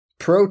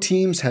Pro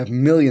teams have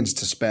millions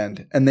to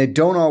spend, and they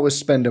don't always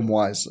spend them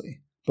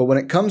wisely. But when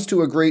it comes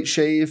to a great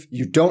shave,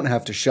 you don't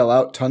have to shell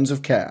out tons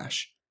of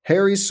cash.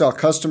 Harry's saw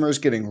customers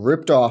getting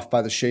ripped off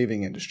by the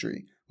shaving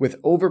industry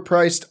with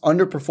overpriced,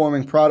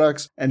 underperforming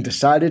products and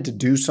decided to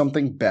do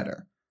something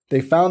better. They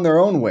found their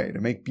own way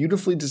to make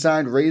beautifully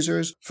designed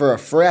razors for a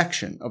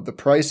fraction of the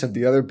price of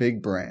the other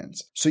big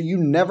brands, so you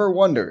never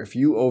wonder if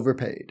you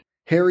overpaid.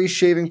 Harry's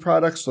shaving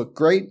products look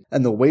great,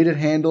 and the weighted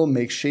handle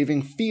makes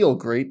shaving feel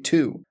great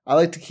too. I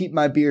like to keep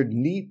my beard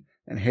neat,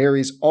 and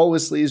Harry's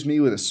always leaves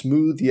me with a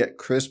smooth yet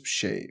crisp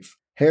shave.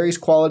 Harry's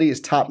quality is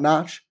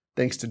top-notch,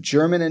 thanks to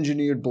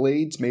German-engineered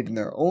blades made in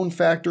their own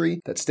factory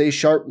that stay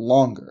sharp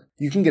longer.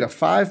 You can get a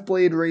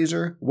 5-blade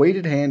razor,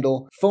 weighted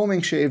handle,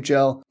 foaming shave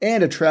gel,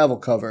 and a travel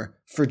cover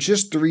for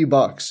just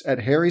 $3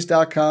 at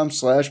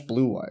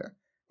harrys.com/bluewire.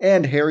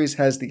 And Harry's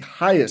has the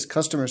highest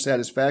customer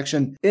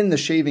satisfaction in the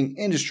shaving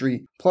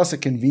industry, plus a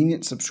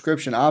convenient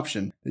subscription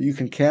option that you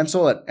can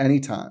cancel at any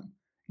time.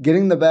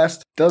 Getting the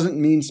best doesn't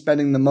mean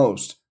spending the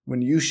most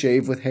when you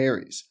shave with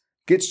Harry's.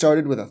 Get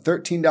started with a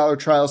 $13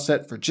 trial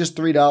set for just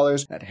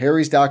 $3 at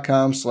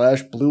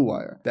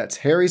harrys.com/bluewire. That's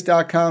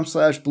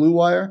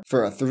harrys.com/bluewire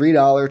for a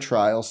 $3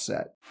 trial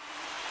set.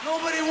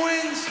 Nobody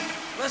wins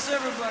unless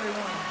everybody wins.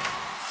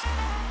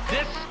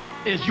 This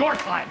is your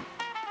time.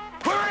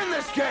 We're in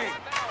this game.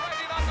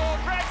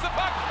 Drags the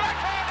puck,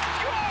 backhand,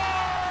 score!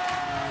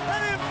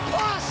 An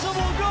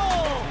impossible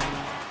goal.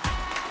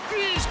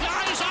 These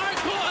guys are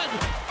good,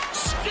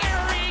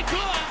 scary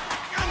good,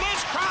 and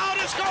this crowd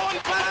is going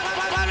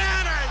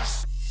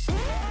bananas.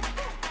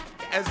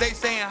 As they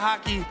say in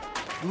hockey,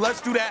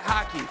 let's do that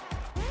hockey.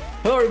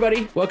 Hello,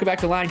 everybody. Welcome back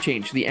to Line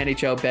Change, the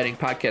NHL betting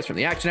podcast from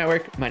the Action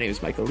Network. My name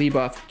is Michael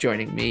Leboff.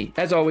 Joining me,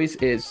 as always,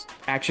 is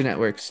Action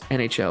Network's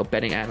NHL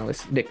betting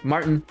analyst, Nick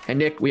Martin. And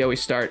Nick, we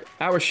always start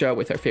our show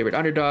with our favorite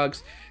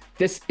underdogs.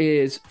 This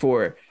is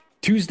for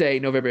Tuesday,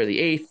 November the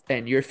 8th,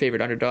 and your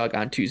favorite underdog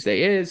on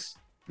Tuesday is...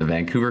 the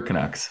Vancouver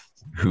Canucks,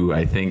 who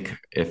I think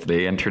if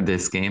they entered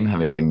this game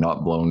having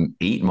not blown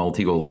 8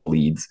 multi-goal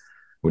leads,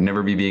 would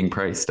never be being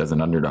priced as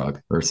an underdog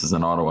versus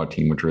an Ottawa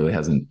team, which really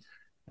hasn't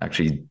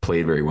actually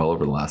played very well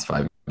over the last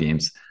 5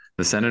 games.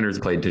 The Senators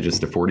played to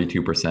just a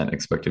 42%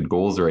 expected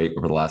goals rate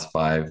over the last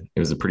 5. It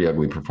was a pretty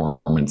ugly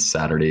performance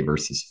Saturday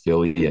versus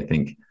Philly. I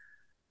think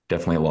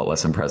definitely a lot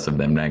less impressive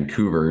than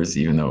Vancouver's,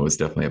 even though it was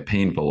definitely a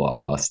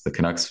painful loss. The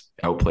Canucks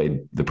outplayed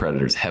the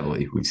Predators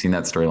heavily. We've seen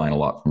that storyline a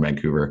lot from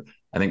Vancouver.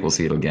 I think we'll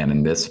see it again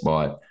in this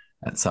spot.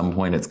 At some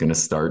point, it's going to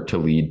start to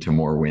lead to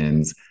more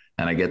wins.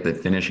 And I get that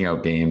finishing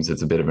out games,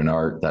 it's a bit of an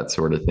art, that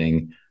sort of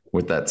thing.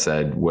 With that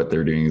said, what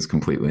they're doing is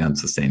completely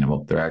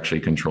unsustainable. They're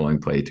actually controlling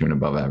play to an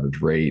above average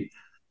rate.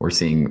 We're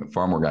seeing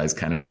far more guys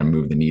kind of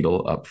move the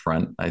needle up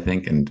front, I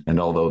think. And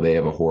although they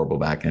have a horrible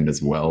back end as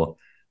well,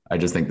 I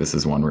just think this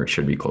is one where it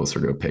should be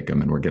closer to a pick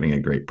 'em, and we're getting a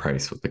great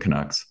price with the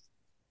Canucks.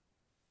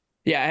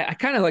 Yeah, I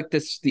kind of like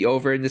the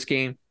over in this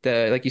game.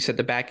 Like you said,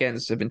 the back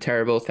ends have been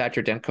terrible.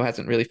 Thatcher Demko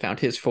hasn't really found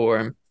his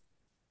form.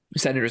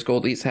 Senators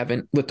goalies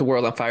haven't lit the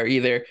world on fire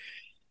either.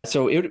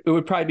 So it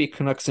would probably be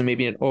Canucks and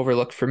maybe an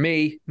overlook for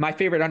me. My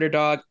favorite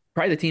underdog,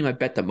 probably the team I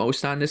bet the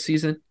most on this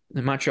season,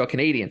 the Montreal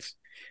Canadiens.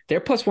 They're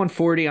plus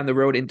 140 on the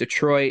road in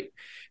Detroit.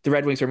 The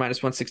Red Wings are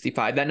minus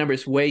 165. That number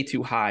is way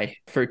too high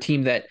for a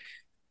team that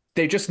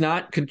they're just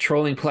not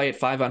controlling play at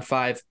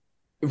 5-on-5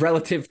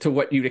 relative to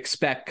what you'd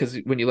expect, because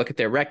when you look at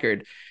their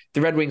record,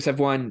 the Red Wings have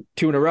won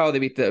 2 in a row. They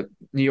beat the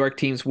New York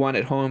teams 1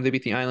 at home. They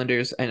beat the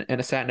Islanders and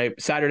a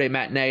Saturday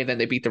matinee. Then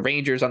they beat the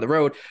Rangers on the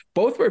road.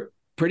 Both were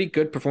pretty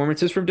good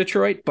performances from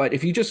Detroit, but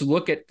if you just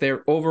look at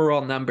their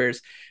overall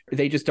numbers,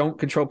 they just don't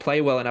control play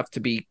well enough to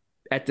be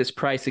at this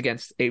price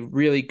against a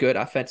really good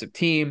offensive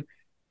team,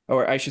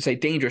 or I should say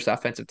dangerous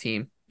offensive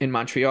team in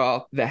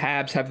Montreal. The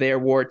Habs have their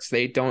warts.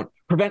 They don't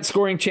prevent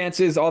scoring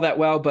chances all that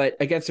well, but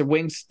against a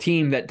Wings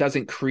team that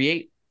doesn't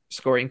create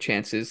scoring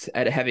chances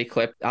at a heavy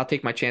clip, I'll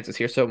take my chances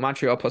here. So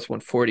Montreal plus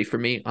 140 for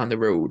me on the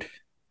road.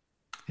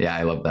 Yeah,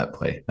 I love that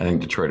play. I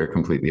think Detroit are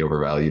completely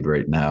overvalued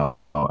right now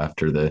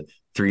after the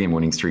 3-game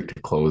winning streak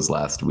to close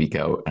last week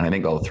out. And I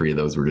think all 3 of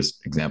those were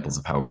just examples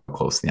of how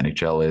close the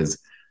NHL is,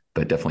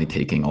 but definitely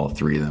taking all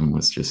 3 of them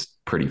was just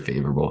pretty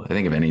favorable. I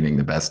think if anything,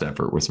 the best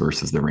effort was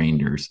versus the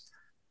Rangers,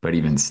 but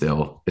even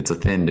still, it's a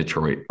thin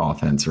Detroit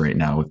offense right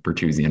now with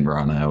Bertuzzi and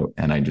Braun out.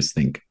 And I just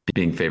think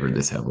being favored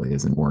this heavily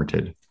isn't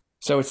warranted.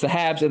 So it's the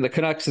Habs and the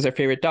Canucks as our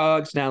favorite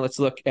dogs. Now let's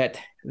look at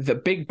the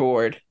big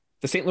board.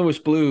 The St. Louis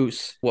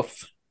Blues,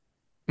 woof,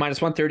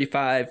 minus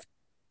 135.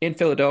 In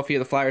Philadelphia,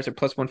 the Flyers are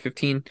plus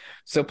 115,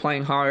 still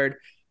playing hard,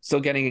 still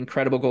getting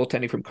incredible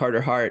goaltending from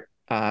Carter Hart.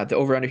 The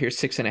over-under here is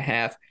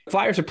 6.5.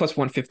 Flyers are plus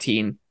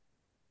 115.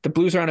 The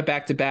Blues are on a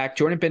back-to-back.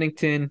 Jordan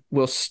Binnington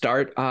will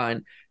start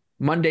on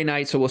Monday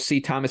night, so we'll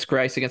see Thomas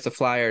Greiss against the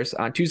Flyers.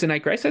 On Tuesday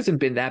night, Greiss hasn't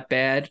been that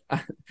bad.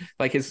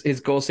 Like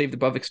his goal saved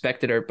above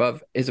expected or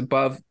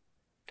above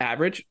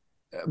average.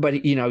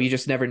 but you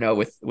just never know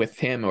with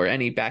him or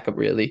any backup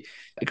really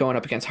going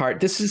up against Hart.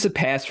 This is a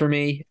pass for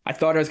me. I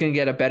thought I was going to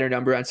get a better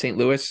number on St.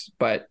 Louis,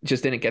 but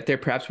just didn't get there.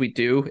 Perhaps we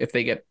do if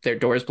they get their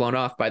doors blown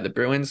off by the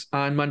Bruins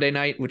on Monday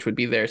night, which would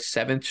be their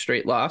 7th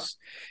straight loss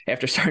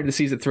after starting the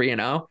season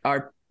 3-0.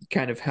 Our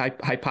kind of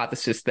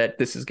hypothesis that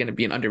this is going to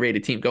be an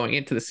underrated team going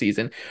into the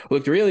season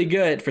looked really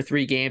good for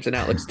 3 games, and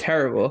now it looks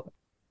terrible.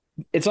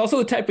 It's also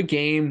the type of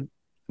game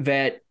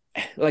that,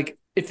 like,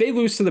 if they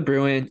lose to the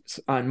Bruins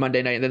on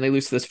Monday night and then they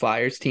lose to this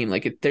Flyers team,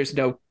 like there's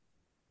no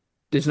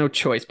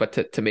choice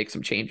but to make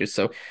some changes.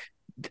 So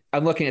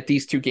I'm looking at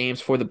these 2 games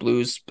for the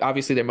Blues.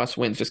 Obviously, they're must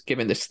wins just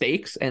given the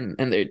stakes and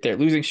their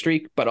losing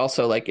streak. But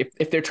also, like,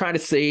 if they're trying to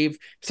save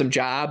some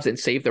jobs and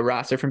save the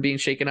roster from being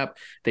shaken up,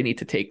 they need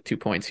to take 2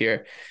 points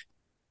here.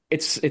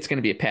 It's going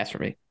to be a pass for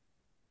me.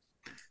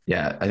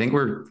 Yeah, I think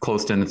we're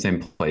close to in the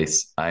same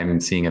place. I'm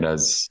seeing it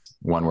as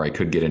one where I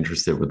could get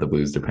interested with the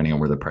Blues depending on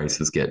where the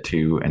prices get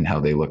to and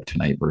how they look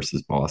tonight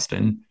versus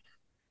Boston.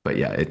 But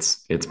yeah,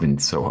 it's been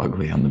so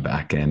ugly on the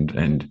back end.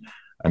 And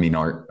I mean,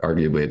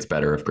 arguably it's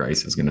better if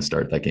Greiss is going to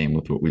start that game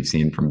with what we've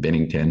seen from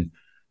Binnington.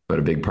 But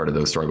a big part of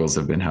those struggles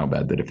have been how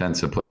bad the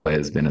defensive play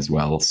has been as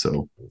well.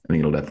 So I think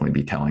it'll definitely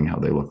be telling how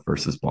they look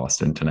versus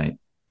Boston tonight.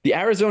 The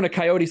Arizona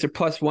Coyotes are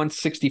plus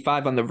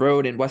 165 on the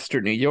road in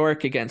Western New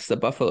York against the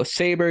Buffalo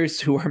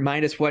Sabres, who are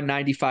minus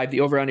 195.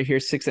 The over-under here,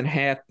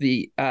 6.5.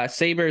 The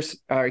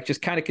Sabres are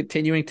just kind of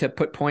continuing to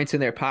put points in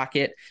their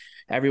pocket.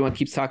 Everyone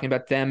keeps talking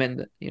about them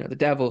and the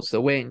Devils,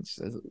 the Wings.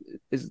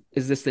 Is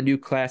this the new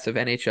class of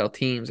NHL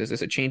teams? Is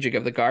this a changing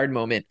of the guard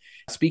moment?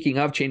 Speaking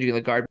of changing of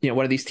the guard,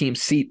 one of these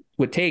teams' seat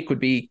would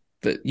be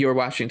your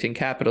Washington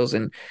Capitals,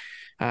 and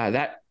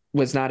that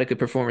was not a good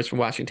performance from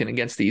Washington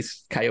against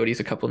these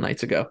Coyotes a couple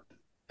nights ago.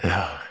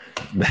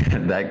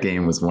 That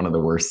game was one of the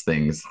worst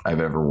things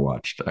I've ever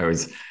watched.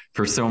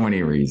 For so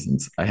many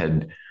reasons. I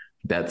had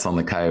bets on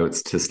the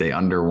Coyotes to stay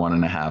under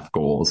 1.5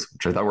 goals,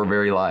 which I thought were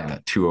very live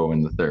at 2-0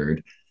 in the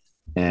third.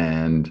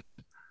 And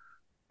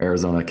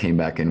Arizona came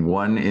back and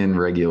won in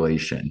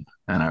regulation.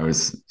 And I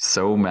was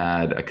so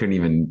mad. It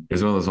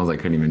was one of those ones I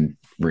couldn't even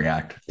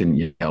react. Didn't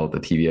yell at the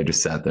TV. I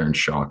just sat there in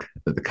shock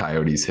that the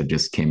Coyotes had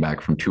just came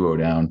back from 2-0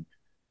 down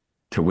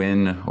to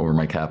win over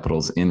my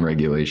Capitals in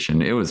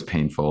regulation. It was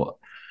painful.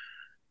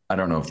 I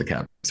don't know if the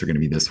Caps are going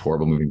to be this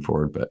horrible moving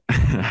forward, but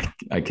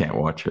I can't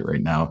watch it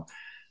right now.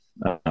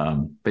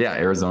 But yeah,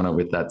 Arizona,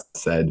 with that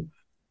said,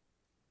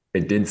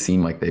 it did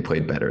seem like they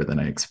played better than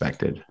I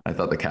expected. I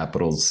thought the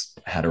Capitals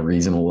had a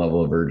reasonable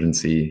level of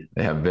urgency.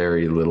 They have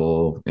very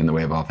little in the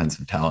way of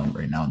offensive talent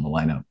right now in the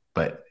lineup,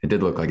 but it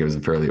did look like it was a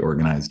fairly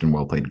organized and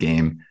well-played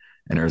game.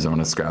 And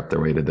Arizona scrapped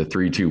their way to the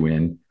 3-2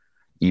 win,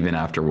 even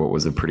after what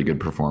was a pretty good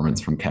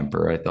performance from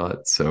Kemper, I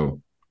thought. So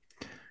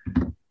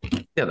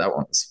yeah, that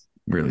one was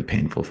really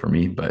painful for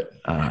me, but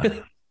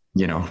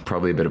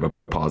probably a bit of a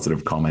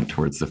positive comment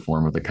towards the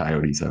form of the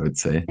Coyotes, I would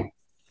say.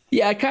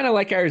 Yeah, I kind of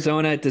like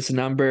Arizona at this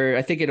number.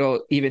 I think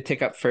it'll even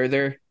tick up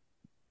further.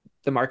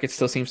 The market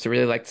still seems to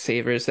really like the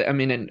Sabres. I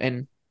mean,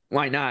 and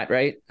why not,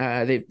 right?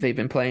 They've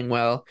been playing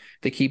well.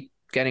 They keep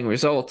getting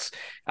results.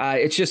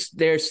 It's just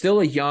they're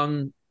still a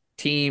young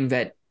team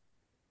that,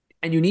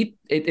 and you need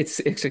it's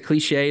a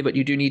cliche, but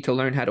you do need to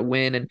learn how to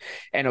win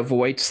and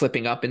avoid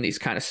slipping up in these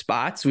kind of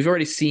spots. We've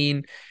already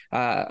seen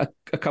a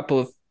couple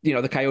of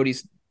the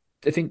Coyotes.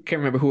 I can't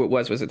remember who it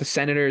was. Was it the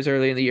Senators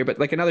early in the year? But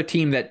like another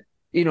team that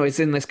is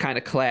in this kind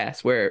of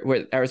class where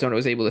Arizona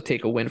was able to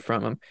take a win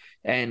from them,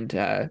 and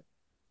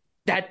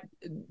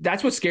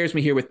that's what scares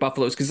me here with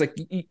Buffalo's, because like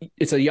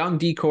it's a young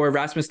decor.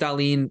 Rasmus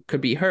Dahlin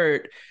could be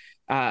hurt,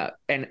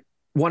 and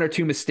 1 or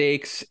 2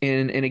 mistakes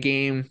in a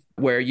game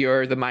where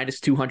you're the minus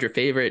 200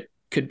 favorite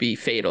could be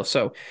fatal.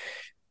 So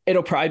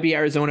it'll probably be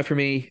Arizona for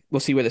me. We'll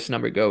see where this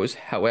number goes.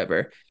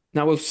 However,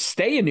 now we'll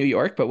stay in New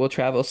York, but we'll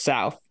travel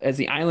south as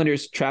the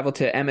Islanders travel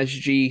to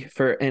MSG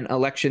for an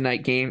election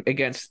night game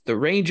against the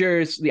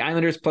Rangers. The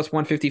Islanders plus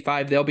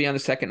 155. They'll be on the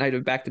second night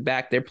of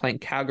back-to-back. They're playing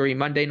Calgary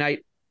Monday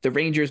night. The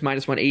Rangers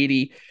minus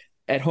 180.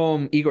 At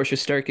home, Igor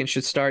Shesterkin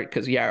should start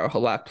because Yaro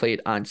Halak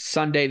played on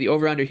Sunday. The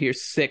over-under here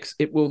is 6.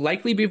 It will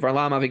likely be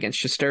Varlamov against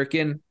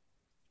Shesterkin.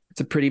 It's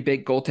a pretty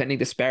big goaltending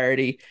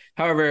disparity.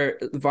 However,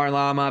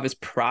 Varlamov is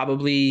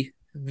probably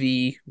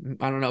the,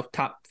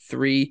 top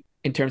 3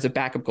 in terms of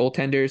backup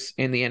goaltenders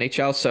in the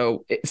NHL.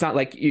 So it's not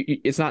like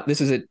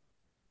this is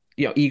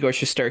Igor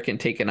Shesterkin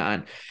taking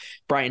on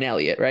Brian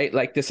Elliott, right?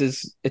 Like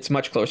it's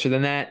much closer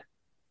than that.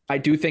 I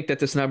do think that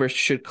this number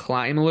should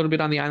climb a little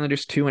bit on the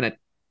Islanders too. And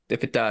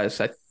if it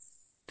does, I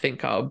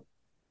think I'll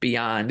be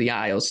on the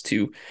Isles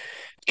to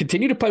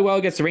continue to play well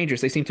against the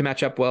Rangers. They seem to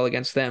match up well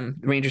against them.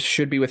 The Rangers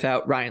should be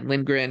without Ryan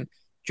Lindgren,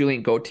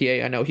 Julien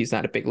Gauthier. I know he's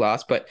not a big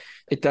loss, but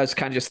it does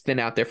kind of just thin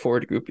out their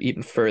forward group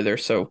even further.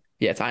 So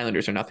yeah, it's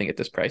Islanders or nothing at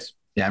this price.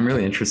 Yeah, I'm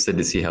really interested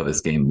to see how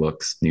this game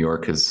looks. New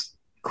York has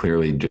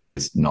clearly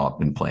just not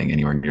been playing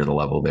anywhere near the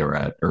level they were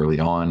at early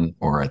on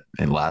or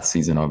in last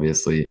season,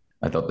 obviously.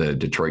 I thought the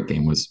Detroit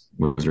game was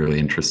really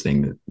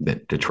interesting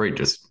that Detroit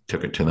just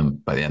took it to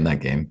them by the end of that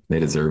game. They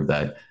deserve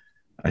that.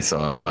 I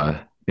saw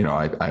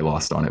I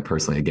lost on it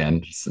personally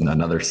again. Just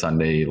another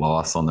Sunday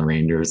loss on the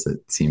Rangers. It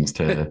seems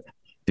to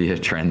be a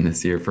trend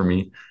this year for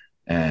me.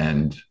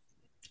 And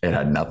it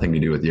had nothing to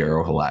do with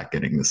Yarrow Halak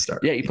getting the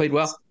start. Yeah, he played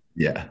well.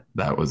 Yeah,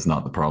 that was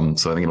not the problem.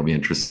 So I think it'll be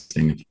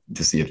interesting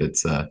to see if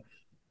it's a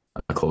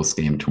close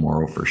game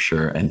tomorrow for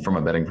sure. And from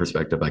a betting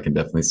perspective, I can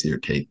definitely see your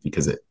take,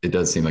 because it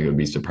does seem like it would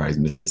be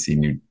surprising to see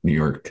New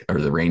York,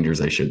 or the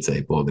Rangers, I should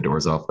say, blow the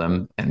doors off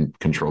them and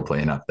control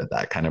play enough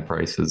that kind of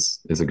price is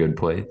a good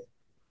play.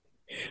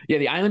 Yeah,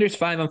 the Islanders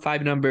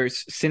 5-on-5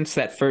 numbers since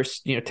that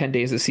first 10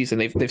 days of the season,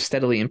 they've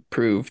steadily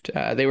improved.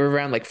 They were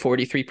around like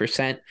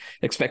 43%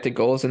 expected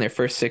goals in their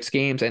first 6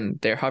 games, and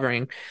they're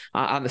hovering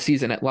on the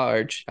season at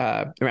large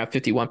around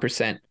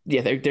 51%.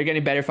 Yeah, they're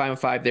getting better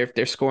 5-on-5.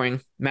 They're scoring.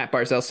 Matt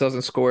Barzal still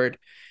hasn't scored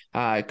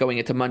going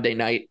into Monday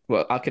night.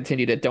 Well, I'll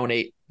continue to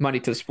donate money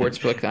to the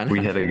sportsbook.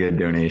 We had a good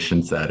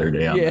donation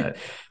Saturday on that.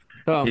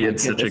 Oh, he had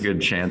such a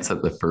good chance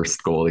at the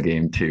first goal of the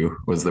game too.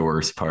 Was the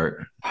worst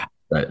part,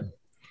 but.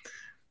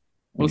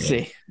 We'll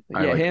see.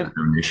 I him.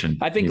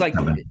 I think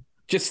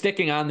just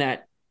sticking on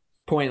that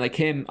point, like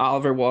him,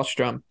 Oliver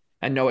Wahlstrom,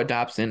 and Noah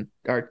Dobson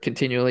are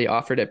continually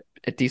offered at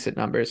decent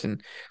numbers,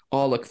 and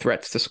all look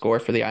threats to score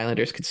for the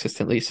Islanders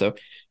consistently. So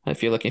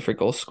if you're looking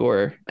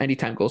for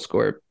anytime goal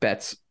scorer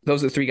bets,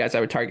 those are the 3 guys I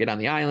would target on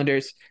the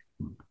Islanders.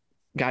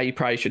 Guy you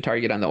probably should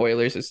target on the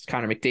Oilers is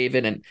Connor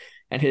McDavid,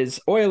 and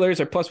his Oilers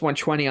are plus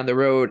 120 on the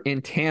road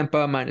in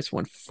Tampa, minus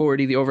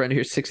 140. The over-under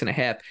here is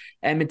 6.5.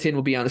 Edmonton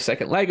will be on the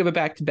second leg of a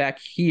back-to-back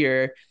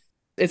here.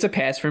 It's a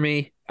pass for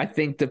me. I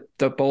think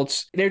the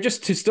Bolts, they're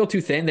just still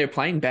too thin. They're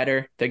playing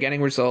better. They're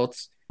getting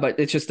results, but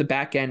it's just the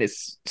back end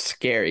is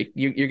scary.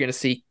 You're going to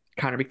see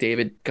Connor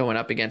McDavid going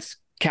up against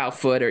Cal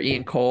Foote or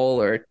Ian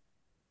Cole or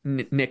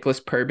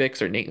Nicholas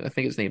Perbix, or I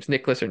think his name's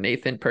Nicholas or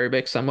Nathan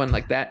Perbix, someone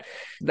like that.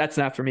 That's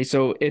not for me.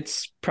 So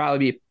it's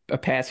probably a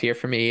pass here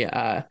for me.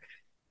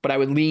 But I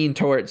would lean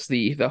towards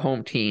the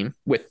home team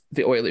with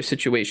the Oilers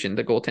situation,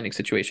 the goaltending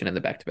situation, and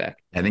the back-to-back.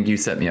 I think you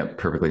set me up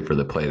perfectly for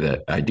the play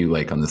that I do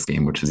like on this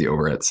game, which is the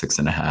over at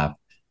 6.5.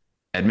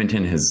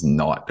 Edmonton has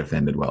not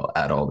defended well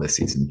at all this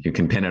season. You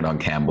can pin it on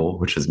Campbell,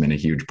 which has been a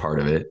huge part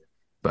of it,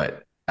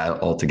 but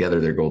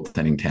altogether their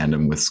goaltending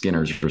tandem with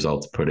Skinner's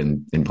results put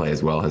in play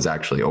as well has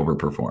actually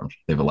overperformed.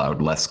 They've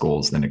allowed less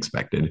goals than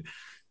expected,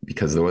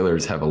 because the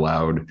Oilers have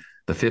allowed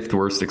the 5th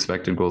worst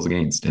expected goals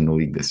against in the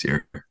league this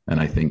year.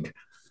 And I think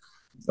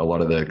a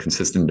lot of the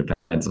consistent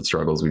defensive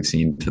struggles we've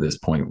seen to this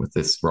point with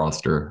this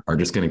roster are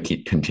just going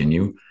to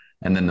continue.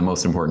 And then the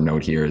most important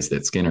note here is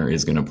that Skinner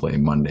is going to play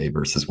Monday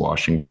versus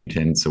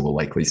Washington. So we'll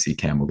likely see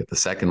Campbell get the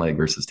second leg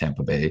versus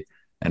Tampa Bay.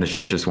 And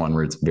it's just one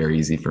where it's very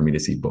easy for me to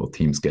see both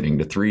teams getting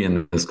to 3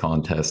 in this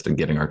contest and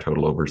getting our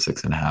total over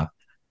 6.5.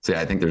 So yeah,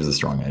 I think there's a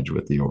strong edge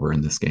with the over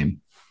in this game.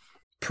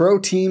 Pro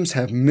teams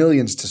have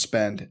millions to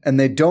spend, and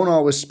they don't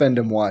always spend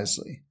them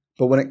wisely.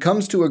 But when it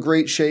comes to a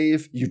great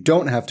shave, you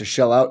don't have to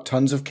shell out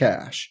tons of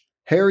cash.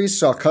 Harry's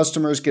saw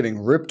customers getting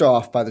ripped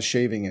off by the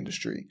shaving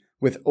industry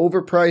with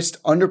overpriced,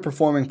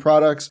 underperforming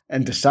products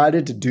and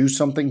decided to do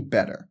something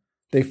better.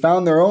 They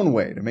found their own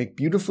way to make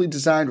beautifully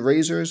designed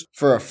razors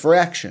for a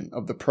fraction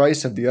of the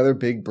price of the other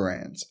big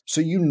brands,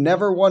 so you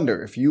never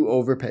wonder if you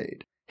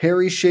overpaid.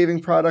 Harry's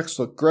shaving products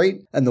look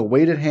great, and the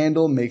weighted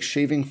handle makes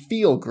shaving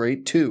feel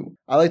great too.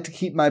 I like to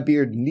keep my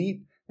beard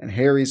neat, and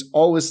Harry's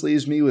always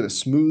leaves me with a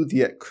smooth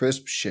yet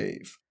crisp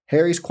shave.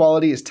 Harry's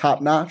quality is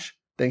top-notch,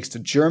 thanks to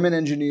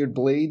German-engineered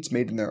blades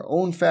made in their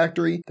own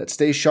factory that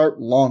stay sharp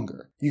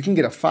longer. You can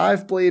get a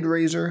 5-blade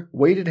razor,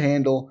 weighted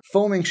handle,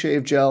 foaming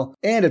shave gel,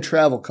 and a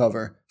travel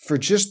cover for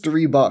just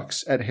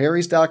 $3 at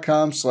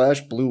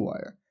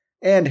harrys.com/bluewire.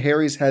 And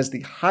Harry's has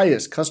the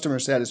highest customer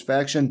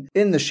satisfaction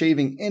in the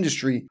shaving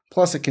industry,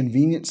 plus a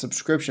convenient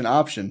subscription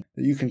option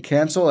that you can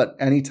cancel at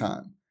any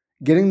time.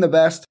 Getting the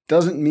best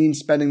doesn't mean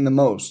spending the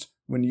most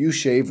when you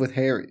shave with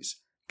Harry's.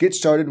 Get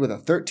started with a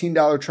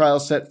 $13 trial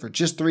set for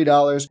just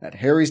 $3 at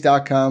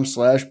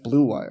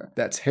harrys.com/bluewire.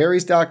 That's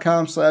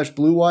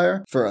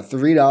harrys.com/bluewire for a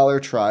 $3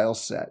 trial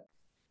set.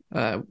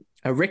 A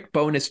Rick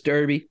bonus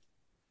derby.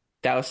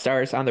 Dallas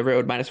Stars on the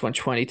road, minus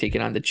 120,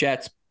 taking on the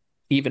Jets.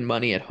 Even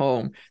money at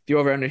home. The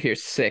over-under here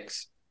is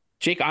 6.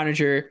 Jake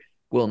Oettinger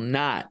will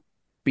not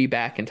be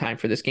back in time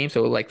for this game, so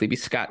it will likely be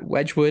Scott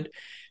Wedgwood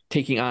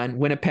taking on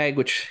Winnipeg,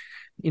 which,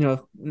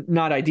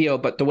 not ideal,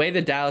 but the way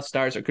the Dallas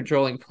Stars are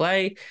controlling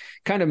play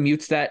kind of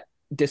mutes that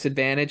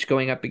disadvantage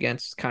going up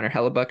against Connor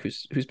Hellebuck,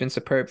 who's been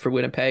superb for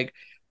Winnipeg.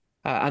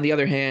 On the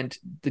other hand,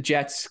 the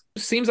Jets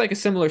seems like a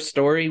similar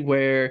story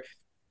where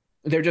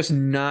they're just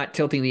not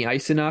tilting the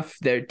ice enough.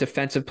 Their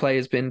defensive play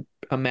has been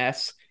a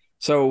mess.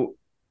 So,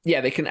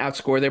 yeah, they can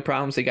outscore their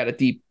problems. They got a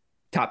deep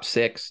top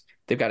 6.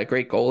 They've got a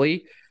great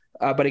goalie.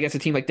 But against a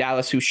team like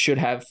Dallas, who should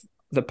have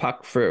the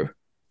puck for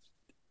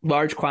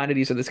large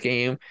quantities of this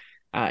game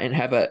and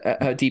have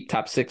a deep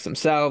top 6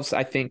 themselves,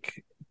 I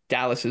think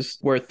Dallas is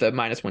worth the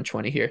minus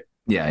 120 here.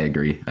 Yeah, I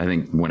agree. I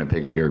think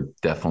Winnipeg are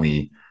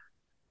definitely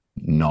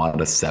not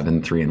a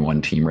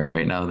 7-3-1 team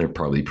right now. They're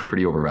probably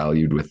pretty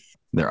overvalued with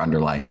their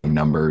underlying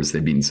numbers.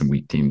 They've beaten some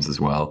weak teams as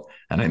well.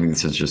 And I think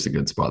this is just a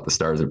good spot. The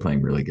Stars are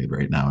playing really good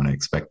right now, and I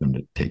expect them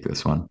to take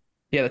this one.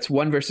 Yeah, that's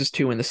 1 versus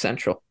 2 in the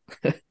Central.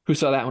 Who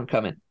saw that one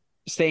coming?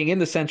 Staying in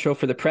the Central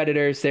for the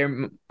Predators,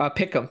 they're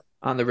pick 'em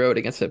on the road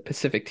against a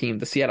Pacific team,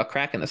 the Seattle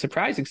Kraken, the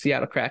surprising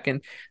Seattle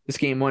Kraken. This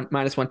game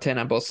minus 110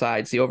 on both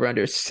sides. The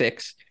over-under is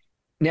 6.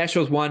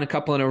 Nashville's won a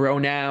couple in a row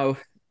now.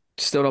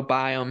 Still don't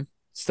buy them.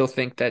 Still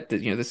think that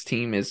this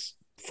team is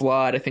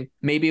flawed. I think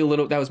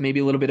that was maybe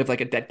a little bit of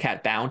like a dead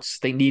cat bounce.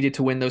 They needed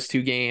to win those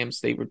 2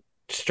 games. They were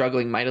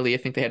struggling mightily. I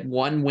think they had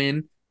 1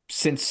 win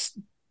since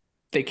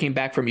they came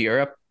back from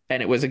Europe,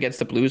 and it was against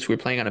the Blues, who were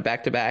playing on a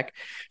back-to-back.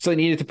 So they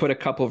needed to put a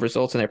couple of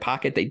results in their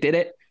pocket. They did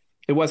it.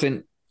 It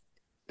wasn't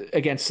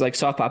against like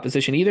soft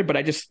opposition either, but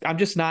I'm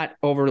just not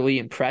overly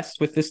impressed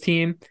with this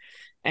team.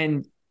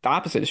 And the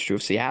opposite is true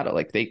of Seattle.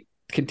 Like, they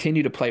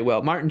continue to play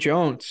well. Martin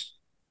Jones,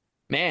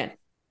 man,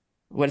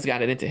 what has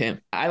gotten into him?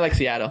 I like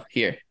Seattle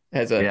here.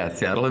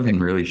 Seattle have been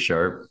really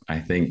sharp. I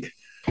think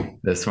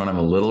this one I'm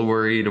a little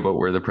worried about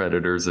where the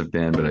Predators have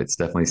been, but it's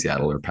definitely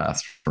Seattle or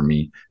pass for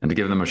me. And to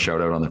give them a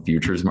shout out on the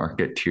futures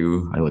market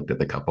too, I looked at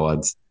the cup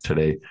odds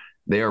today.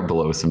 They are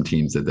below some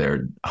teams that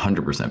they're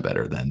 100%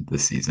 better than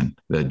this season.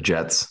 The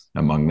Jets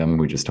among them.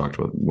 We just talked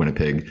about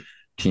Winnipeg.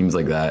 Teams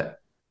like that.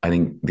 I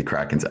think the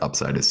Kraken's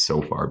upside is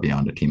so far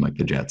beyond a team like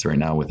the Jets right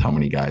now, with how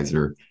many guys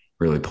are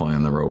really pulling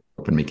on the rope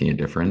and making a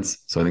difference.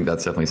 So I think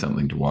that's definitely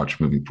something to watch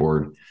moving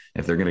forward.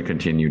 If they're going to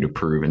continue to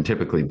prove, and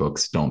typically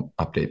books don't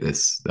update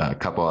this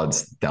cup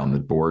odds down the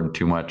board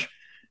too much.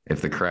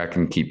 If the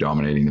Kraken keep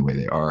dominating the way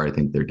they are, I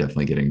think they're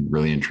definitely getting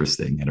really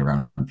interesting at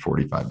around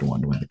 45 to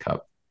 1 to win the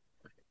cup.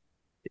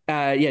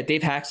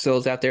 Dave Haxtell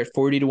is out there at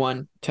 40 to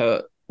 1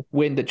 to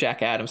win the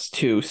Jack Adams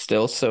 2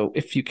 still. So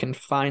if you can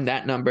find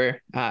that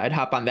number, I'd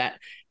hop on that.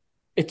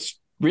 It's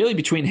really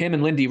between him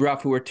and Lindy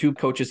Ruff, who are 2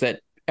 coaches that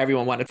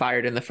everyone wanted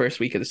fired in the first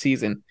week of the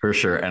season. For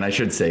sure. And I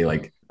should say,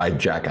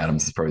 Jack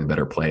Adams is probably the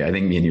better play. I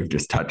think me and you've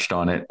just touched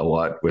on it a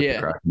lot with the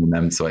Kraken and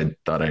them. So I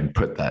thought I'd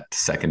put that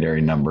secondary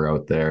number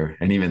out there.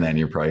 And even then,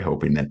 you're probably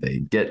hoping that they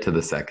get to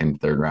the second,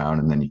 third round,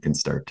 and then you can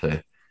start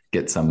to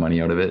get some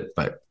money out of it.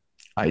 But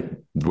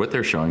what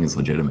they're showing is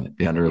legitimate.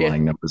 The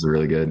underlying numbers are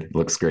really good. It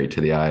looks great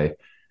to the eye.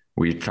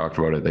 We talked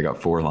about it. They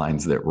got 4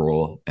 lines that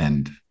roll.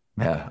 And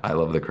yeah, I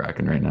love the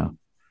Kraken right now.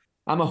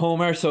 I'm a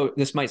homer, so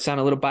this might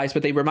sound a little biased,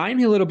 but they remind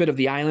me a little bit of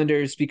the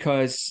Islanders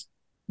because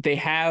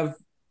they're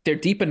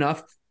deep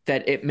enough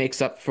that it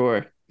makes up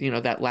for,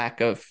 that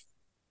lack of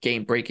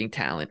game-breaking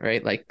talent,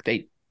 right? Like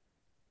they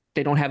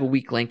don't have a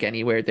weak link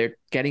anywhere. They're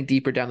getting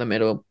deeper down the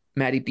middle.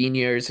 Matty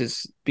Beniers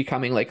is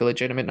becoming like a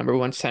legitimate number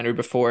 1 center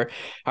before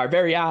our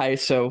very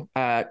eyes. So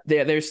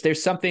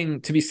there's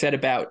something to be said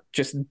about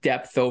just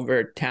depth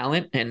over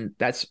talent, and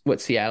that's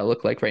what Seattle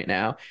look like right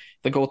now.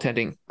 The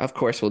goaltending, of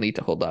course, will need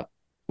to hold up,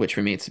 which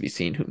remains to be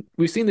seen.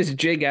 We've seen this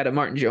jig out of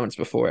Martin Jones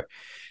before.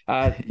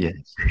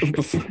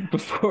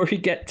 Before we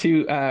get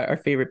to our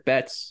favorite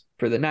bets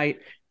for the night,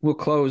 we'll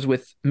close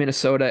with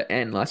Minnesota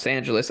and Los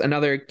Angeles.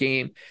 Another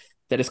game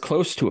that is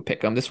close to a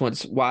pick 'em. This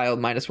one's Wild,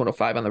 minus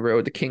 105 on the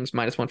road. The Kings,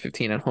 minus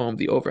 115 at home.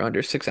 The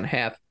over-under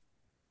 6.5.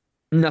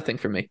 Nothing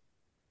for me.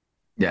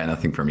 Yeah,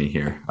 nothing for me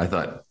here. I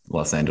thought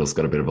Los Angeles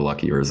got a bit of a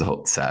lucky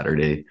result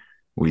Saturday.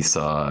 We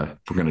saw, if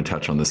we're going to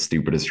touch on the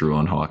stupidest rule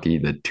in hockey,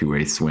 the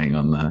 2-way swing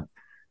on the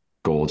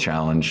goal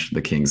challenge.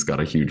 The Kings got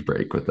a huge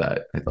break with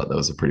that. I thought that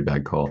was a pretty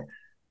bad call.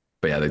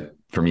 But yeah,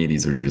 for me,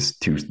 these are just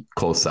 2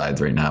 close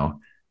sides right now.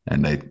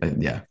 And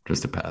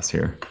just a pass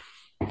here.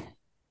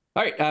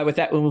 All right. With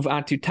that, we'll move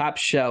on to Top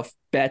Shelf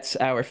Bets,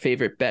 our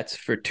favorite bets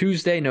for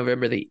Tuesday,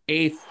 November the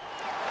 8th.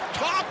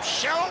 Top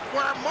shelf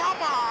where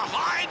mama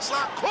hides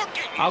the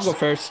cookies. I'll go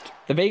first.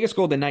 The Vegas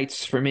Golden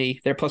Knights, for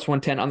me, they're plus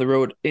 110 on the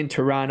road in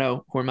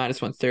Toronto, who are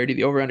minus 130.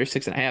 The over-under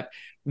 6.5.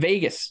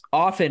 Vegas,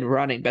 often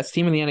running, best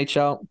team in the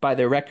NHL by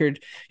their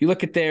record. You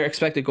look at their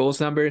expected goals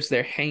numbers,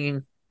 they're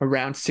hanging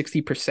around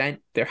 60%.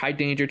 Their high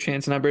danger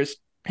chance numbers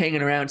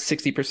hanging around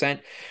 60%.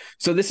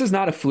 So this is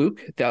not a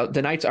fluke.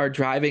 The Knights are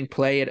driving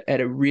play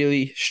at a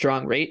really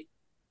strong rate.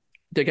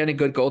 They're getting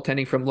good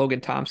goaltending from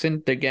Logan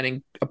Thompson. They're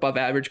getting above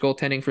average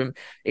goaltending from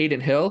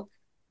Aiden Hill.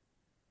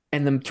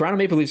 And the Toronto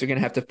Maple Leafs are going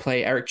to have to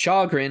play Eric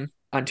Chalgren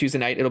on Tuesday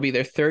night. It'll be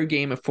their 3rd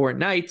game of 4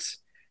 nights.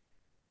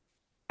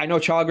 I know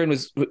Chalgren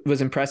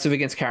was impressive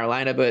against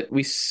Carolina, but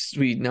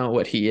we know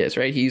what he is,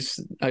 right? He's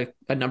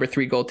a number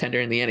 3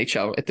 goaltender in the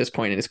NHL at this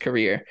point in his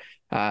career.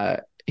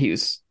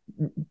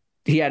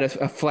 He had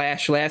a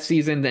flash last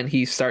season, then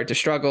he started to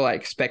struggle. I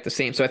expect the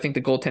same. So I think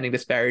the goaltending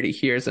disparity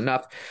here is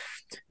enough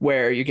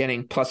where you're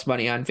getting plus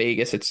money on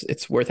Vegas.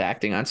 It's worth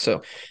acting on.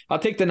 So I'll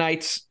take the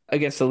Knights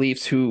against the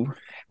Leafs, who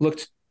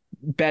looked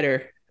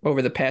better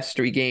over the past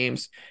 3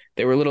 games.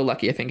 They were a little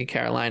lucky, I think, in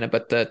Carolina,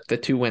 but the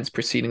 2 wins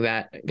preceding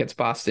that against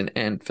Boston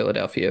and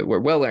Philadelphia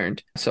were well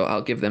earned. So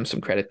I'll give them some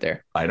credit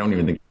there. I don't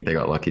even think they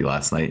got lucky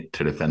last night,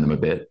 to defend them a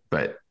bit,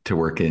 but to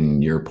work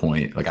in your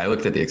point, I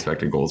looked at the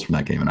expected goals from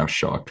that game and I was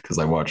shocked because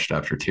I watched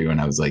after 2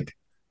 and I was like,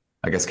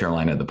 I guess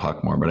Carolina had the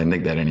puck more, but I didn't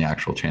think they had any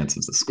actual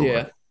chances to score.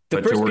 Yeah.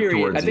 The first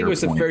period, I think it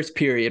was the first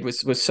period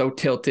was so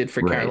tilted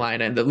for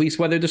Carolina, and at least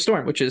weathered the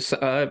storm, which is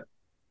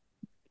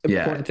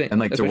important thing. And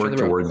like to work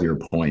towards your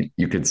point,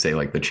 you could say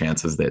like the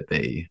chances that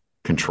they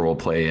control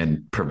play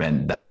and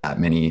prevent that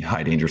many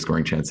high danger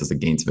scoring chances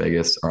against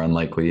Vegas are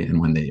unlikely. And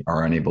when they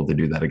are unable to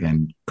do that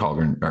again,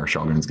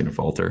 Källgren's going to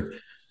falter.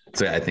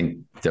 So I think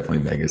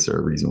definitely Vegas are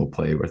a reasonable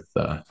play with,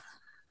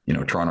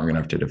 Toronto are going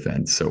to have to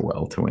defend so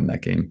well to win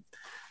that game.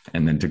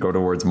 And then to go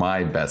towards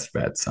my best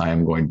bets, I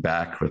am going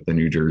back with the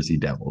New Jersey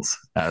Devils.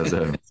 As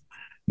of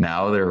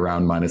now, they're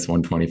around minus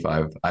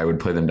 125. I would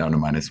play them down to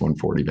minus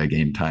 140 by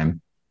game time,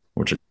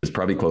 which is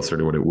probably closer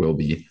to what it will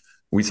be.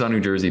 We saw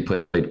New Jersey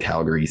played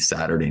Calgary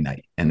Saturday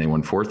night, and they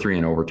won 4-3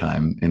 in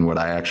overtime in what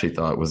I actually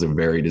thought was a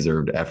very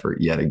deserved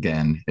effort yet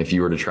again. If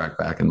you were to track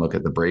back and look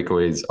at the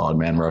breakaways, odd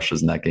man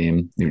rushes in that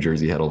game, New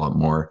Jersey had a lot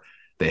more.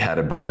 They had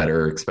a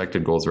better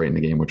expected goals rate in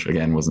the game, which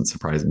again wasn't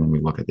surprising when we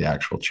look at the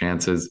actual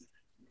chances.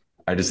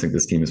 I just think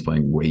this team is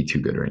playing way too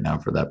good right now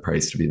for that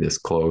price to be this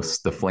close.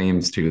 The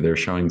Flames, too, they're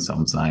showing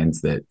some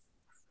signs that,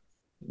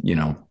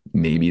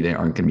 maybe they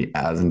aren't going to be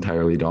as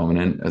entirely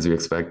dominant as we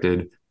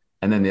expected.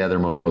 And then the other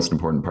most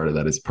important part of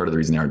that is part of the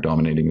reason they aren't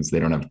dominating is they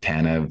don't have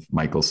Tanev,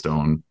 Michael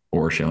Stone,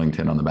 or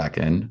Shillington on the back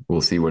end.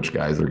 We'll see which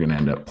guys are going to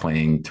end up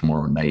playing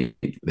tomorrow night.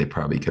 They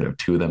probably could have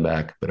two of them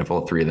back, but if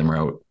all three of them are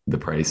out, the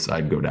price,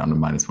 I'd go down to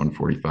minus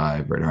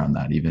 145, right around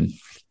that even.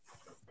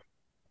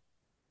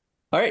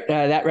 All right,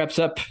 that wraps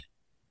up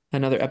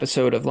another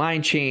episode of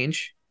Line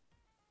Change.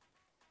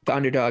 The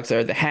underdogs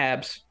are the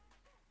Habs,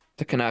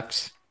 the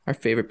Canucks. Our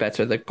favorite bets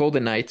are the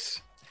Golden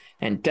Knights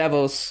and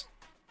Devils.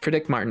 For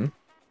Dick Martin,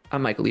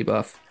 I'm Michael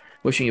Leboff,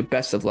 wishing you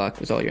best of luck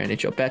with all your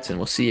NHL bets, and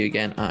we'll see you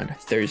again on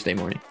Thursday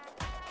morning.